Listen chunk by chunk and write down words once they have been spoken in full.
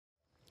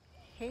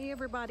Hey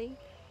everybody,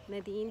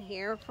 Nadine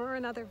here for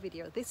another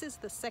video. This is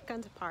the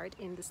second part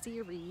in the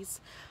series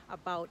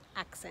about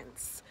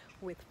accents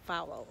with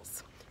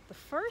vowels. The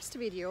first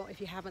video, if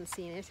you haven't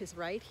seen it, is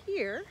right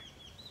here,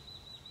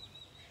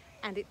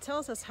 and it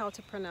tells us how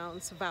to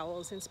pronounce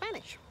vowels in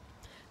Spanish.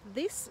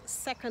 This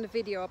second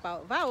video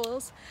about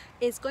vowels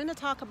is going to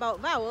talk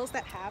about vowels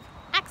that have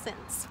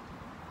accents.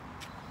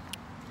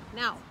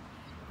 Now,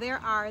 there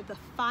are the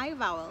 5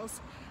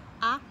 vowels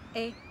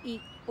A, E,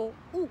 I, O,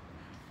 U.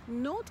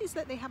 Notice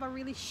that they have a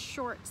really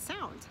short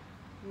sound.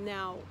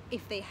 Now,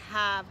 if they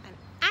have an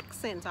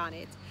accent on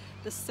it,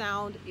 the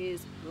sound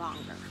is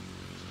longer.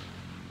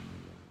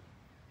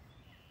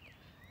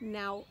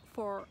 Now,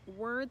 for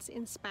words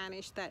in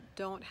Spanish that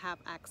don't have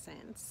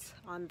accents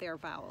on their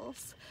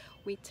vowels,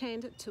 we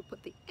tend to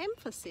put the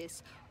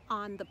emphasis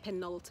on the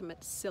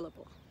penultimate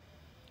syllable.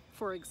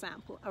 For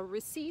example, a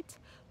receipt,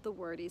 the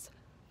word is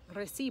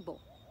recibo.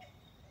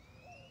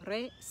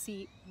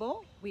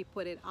 Recibo, we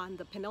put it on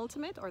the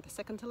penultimate or the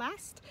second to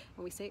last,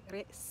 and we say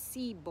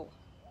recibo.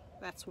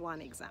 That's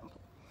one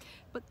example.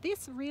 But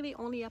this really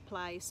only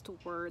applies to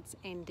words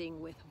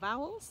ending with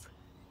vowels,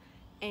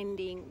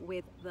 ending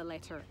with the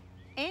letter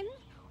N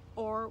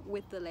or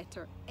with the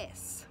letter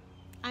S.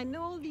 I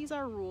know these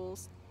are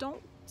rules.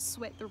 Don't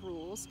sweat the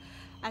rules.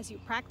 As you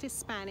practice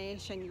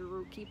Spanish and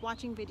you keep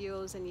watching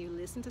videos and you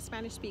listen to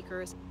Spanish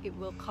speakers, it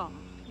will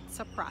come.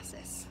 It's a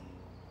process.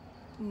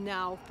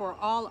 Now, for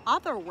all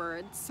other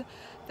words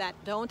that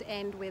don't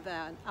end with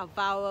a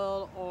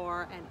vowel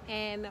or an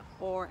N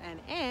or an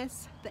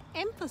S, the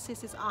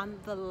emphasis is on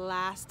the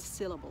last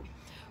syllable.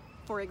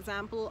 For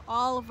example,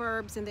 all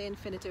verbs in the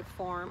infinitive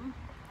form,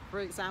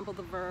 for example,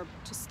 the verb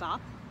to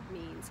stop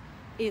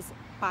is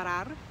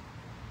parar.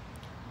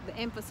 The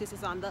emphasis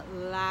is on the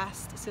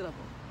last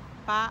syllable,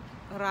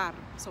 parar.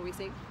 So we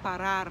say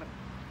parar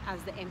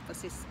as the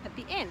emphasis at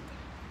the end.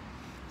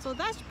 So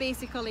that's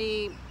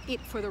basically it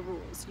for the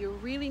rules. You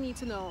really need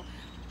to know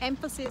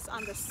emphasis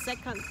on the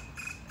second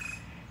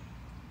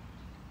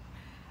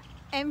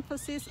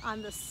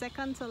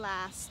to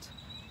last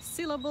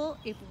syllable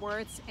if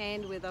words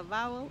end with a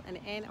vowel, an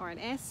N or an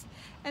S,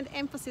 and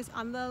emphasis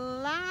on the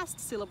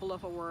last syllable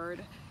of a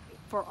word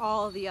for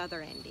all the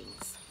other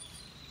endings.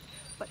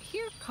 But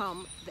here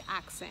come the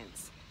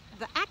accents.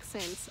 The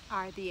accents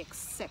are the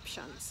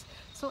exceptions.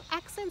 So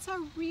accents are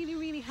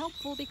really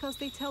helpful because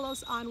they tell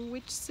us on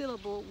which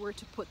syllable we're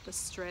to put the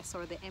stress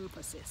or the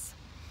emphasis.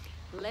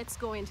 Let's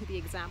go into the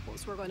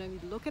examples. We're going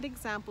to look at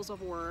examples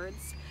of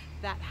words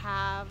that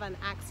have an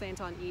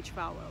accent on each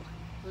vowel.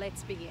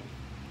 Let's begin.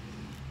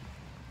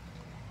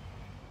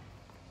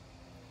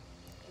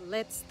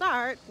 Let's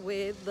start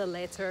with the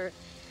letter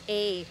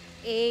A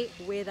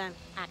with an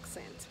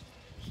accent.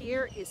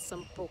 Here is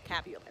some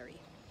vocabulary.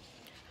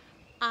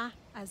 A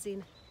as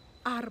in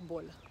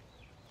árbol.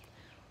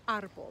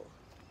 Árbol.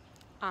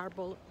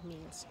 Árbol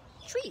means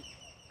tree.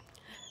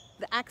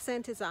 The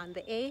accent is on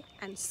the A,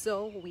 and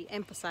so we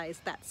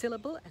emphasize that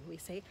syllable and we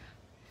say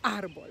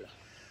árbol.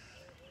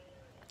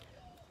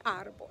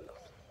 Árbol.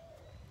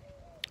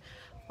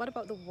 What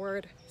about the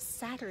word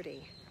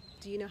Saturday?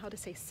 Do you know how to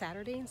say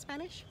Saturday in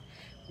Spanish?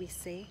 We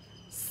say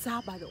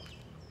sábado.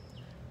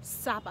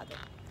 Sábado.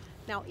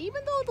 Now,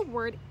 even though the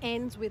word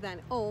ends with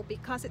an O,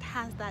 because it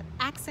has that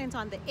accent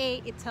on the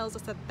A, it tells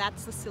us that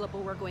that's the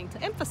syllable we're going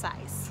to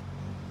emphasize.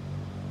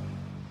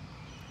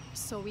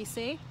 So we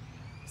say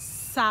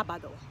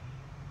sábado.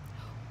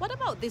 What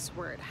about this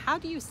word? How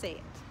do you say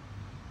it?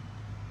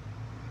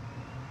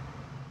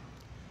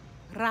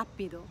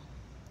 Rápido.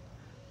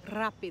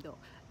 Rápido.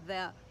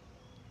 The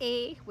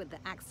A with the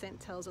accent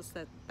tells us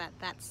that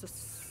that's the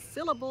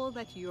syllable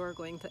that you're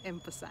going to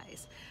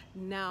emphasize.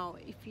 Now,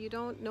 if you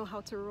don't know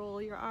how to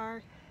roll your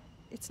R,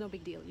 it's no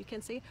big deal. You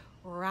can say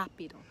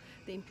rápido.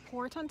 The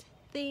important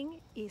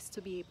thing is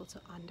to be able to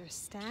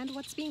understand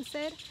what's being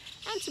said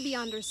and to be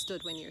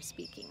understood when you're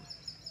speaking.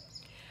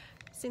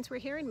 Since we're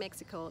here in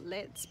Mexico,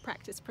 let's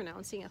practice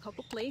pronouncing a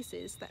couple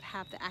places that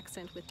have the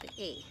accent with the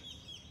A.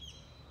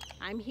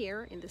 I'm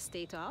here in the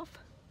state of,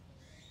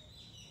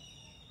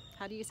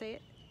 how do you say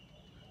it?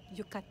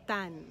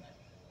 Yucatan.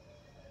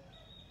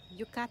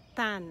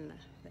 Yucatan.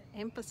 The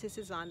emphasis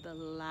is on the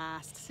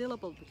last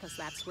syllable because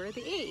that's where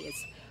the A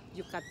is.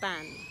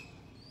 Yucatan.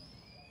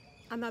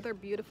 Another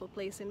beautiful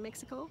place in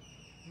Mexico,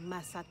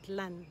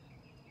 Mazatlan.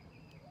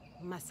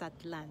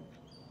 Mazatlan.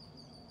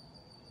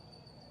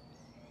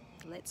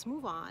 Let's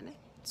move on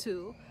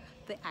to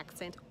the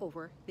accent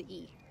over the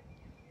E.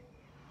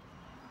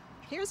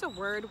 Here's a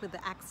word with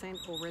the accent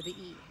over the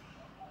E.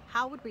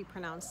 How would we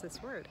pronounce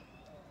this word?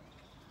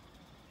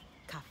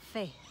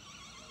 Café.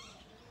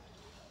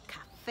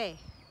 Café.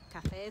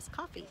 Café is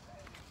coffee.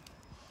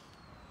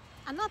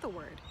 Another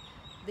word.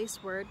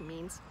 This word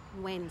means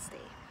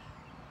Wednesday.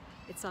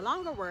 It's a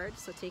longer word,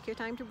 so take your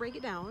time to break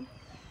it down.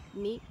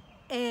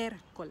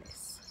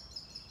 Miércoles.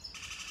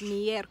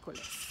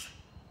 Miércoles.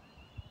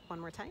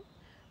 One more time.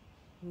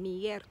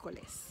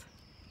 Miércoles.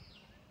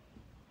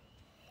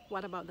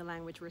 What about the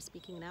language we're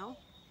speaking now?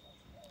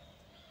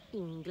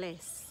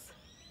 Inglés.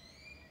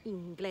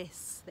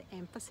 Inglés. The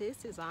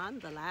emphasis is on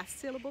the last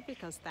syllable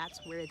because that's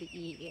where the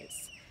E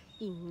is.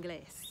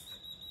 Inglés.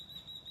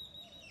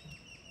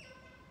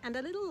 And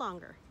a little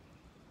longer.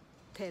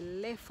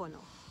 Teléfono.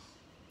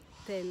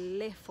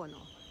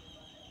 Teléfono.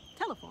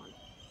 Telephone.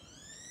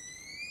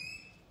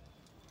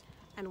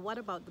 And what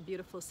about the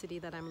beautiful city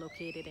that I'm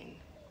located in?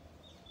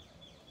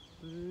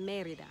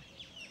 Mérida.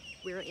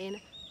 We're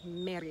in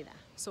Mérida.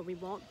 So we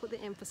won't put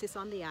the emphasis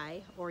on the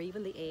I or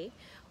even the A,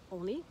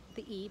 only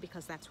the E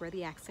because that's where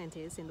the accent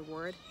is in the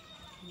word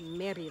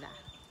Mérida.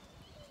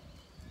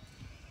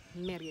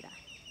 Mérida.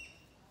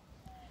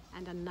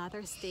 And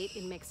another state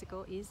in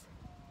Mexico is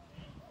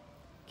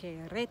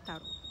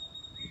Querétaro.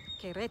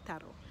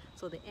 Querétaro.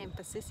 So the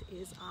emphasis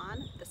is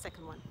on the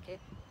second one.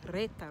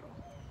 Querétaro.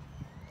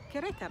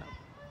 Querétaro.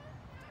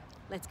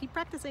 Let's keep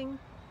practicing.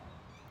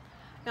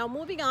 Now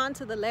moving on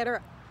to the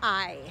letter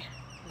I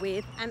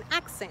with an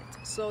accent.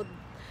 So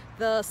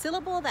the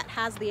syllable that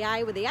has the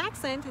I with the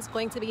accent is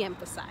going to be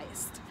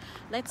emphasized.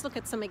 Let's look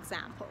at some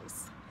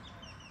examples.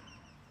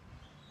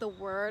 The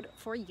word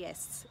for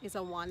yes is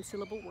a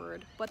one-syllable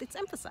word, but it's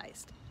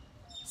emphasized.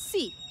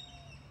 Sí.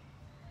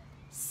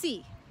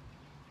 Sí.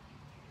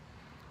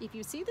 If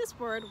you see this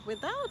word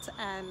without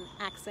an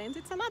accent,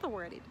 it's another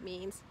word. It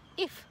means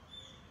if.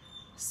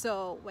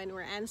 So when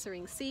we're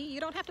answering sí, you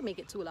don't have to make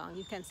it too long.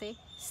 You can say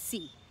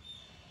sí.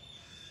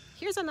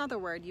 Here's another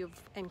word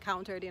you've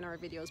encountered in our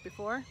videos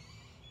before.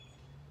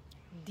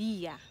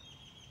 Día.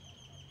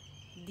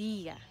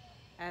 Día,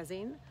 as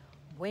in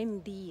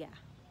buen día.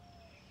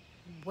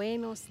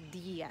 Buenos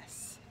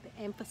días.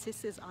 The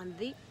emphasis is on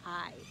the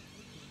I.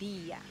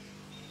 Día.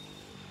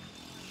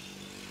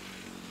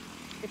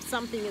 If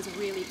something is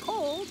really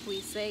cold,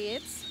 we say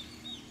it's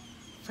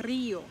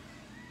frío.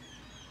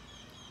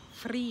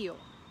 Frío.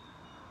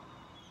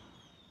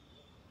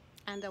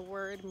 And a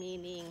word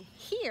meaning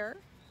here,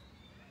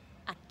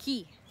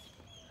 aquí.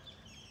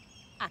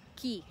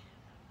 Aquí.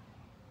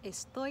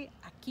 Estoy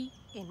aquí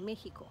en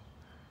México.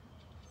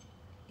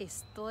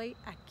 Estoy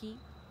aquí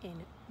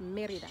en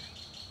Mérida.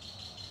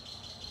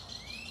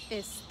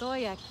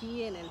 Estoy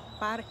aquí en el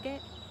Parque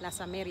Las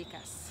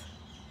Américas.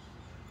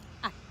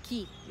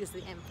 Aquí is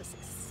the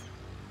emphasis.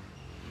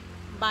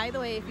 By the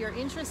way, if you're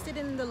interested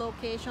in the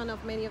location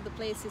of many of the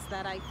places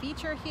that I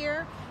feature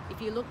here,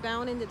 if you look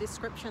down in the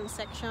description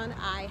section,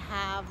 I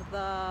have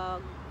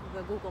the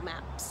Google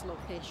Maps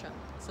location.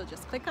 So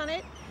just click on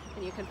it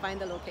and you can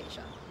find the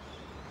location.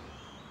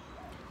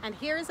 And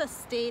here is a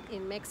state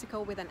in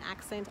Mexico with an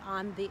accent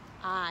on the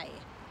I.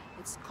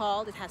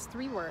 It has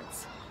three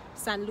words.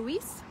 San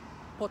Luis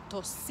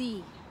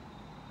Potosí.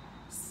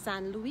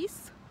 San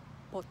Luis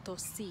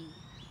Potosí.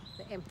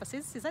 The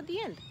emphasis is at the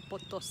end,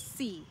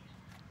 Potosí.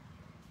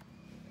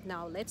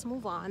 Now let's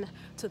move on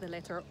to the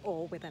letter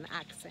O with an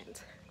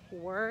accent.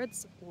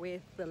 Words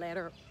with the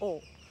letter O.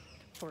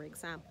 For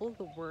example,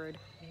 the word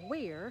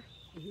where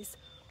is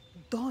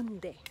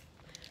donde.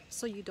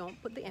 So you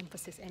don't put the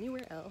emphasis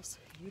anywhere else.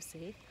 You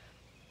say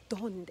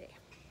donde.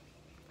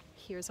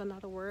 Here's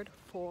another word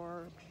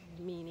for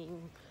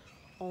meaning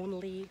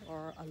only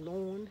or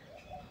alone.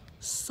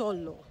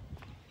 Solo.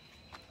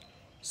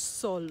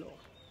 Solo.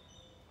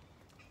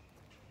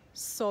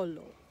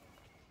 Solo.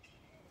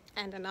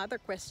 And another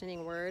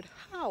questioning word,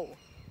 how?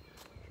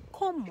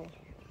 ¿Cómo?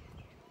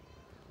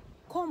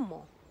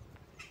 ¿Cómo?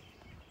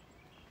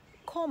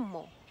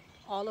 ¿Cómo?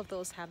 All of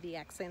those have the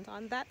accent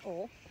on that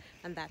O,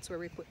 and that's where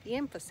we put the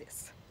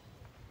emphasis.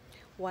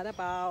 What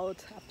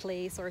about a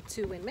place or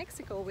two in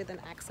Mexico with an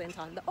accent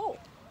on the O?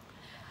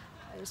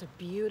 There's a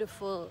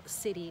beautiful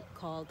city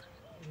called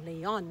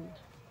León.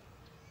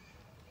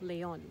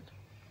 León.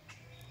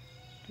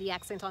 The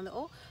accent on the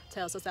O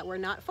tells us that we're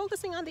not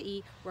focusing on the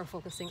E, we're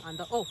focusing on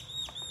the O.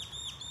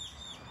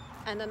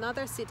 And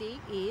another city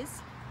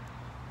is,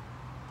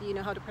 do you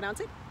know how to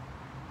pronounce it?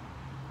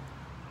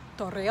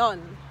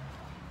 Torreón.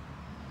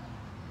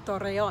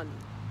 Torreón.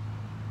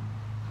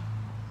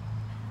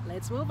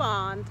 Let's move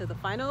on to the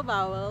final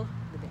vowel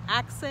with the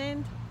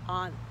accent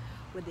on,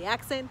 with the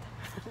accent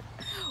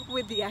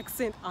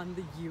on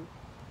the U.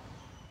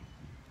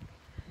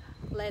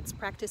 Let's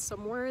practice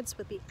some words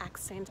with the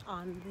accent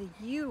on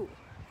the U.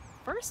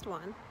 First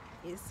one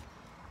is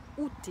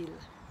útil.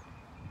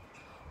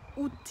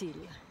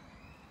 Útil.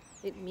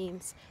 It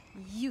means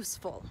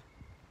useful.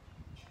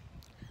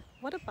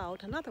 What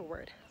about another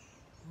word?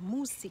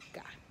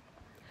 Música.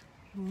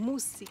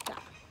 Música.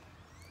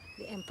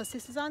 The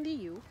emphasis is on the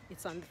U.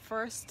 It's on the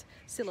first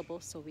syllable,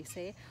 so we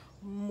say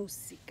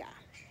música.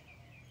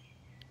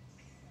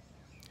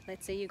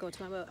 Let's say you go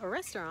to a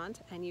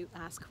restaurant and you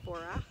ask for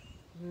a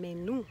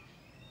menú.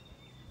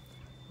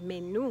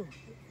 Menú.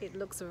 It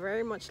looks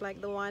very much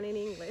like the one in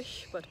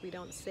English, but we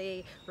don't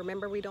say,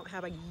 remember we don't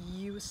have a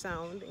U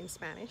sound in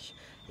Spanish.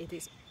 It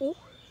is U,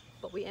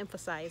 but we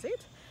emphasize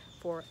it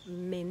for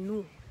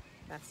menú.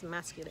 That's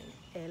masculine,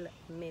 el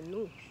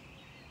menú.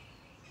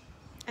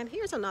 And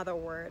here's another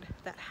word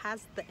that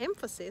has the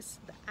emphasis,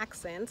 the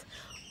accent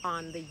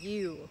on the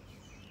U.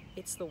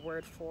 It's the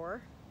word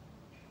for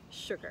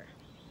sugar.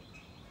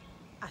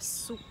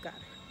 Azúcar.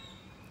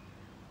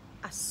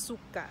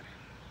 azúcar.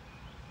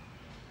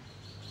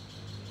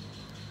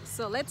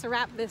 So let's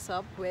wrap this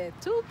up with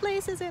two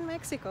places in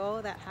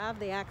Mexico that have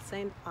the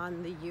accent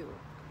on the U.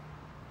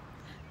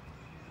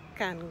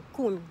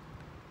 Cancun.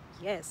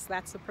 Yes,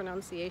 that's the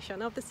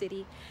pronunciation of the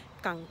city,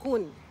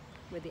 Cancun,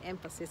 with the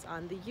emphasis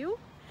on the U.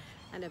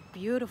 And a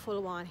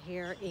beautiful one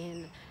here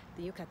in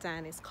the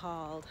Yucatan is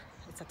called,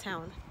 it's a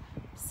town,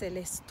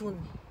 Celestún.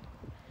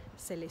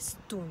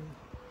 Celestún.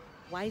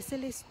 Why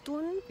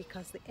Celestún?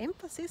 Because the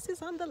emphasis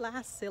is on the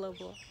last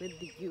syllable with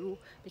the U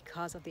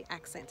because of the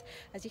accent.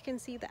 As you can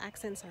see, the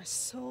accents are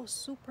so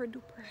super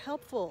duper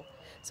helpful.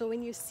 So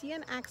when you see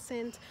an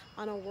accent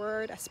on a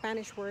word, a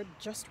Spanish word,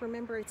 just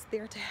remember it's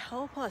there to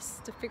help us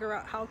to figure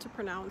out how to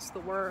pronounce the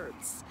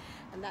words.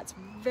 And that's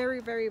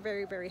very, very,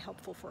 very, very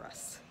helpful for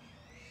us.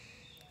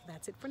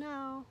 That's it for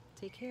now.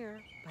 Take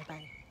care.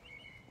 Bye-bye.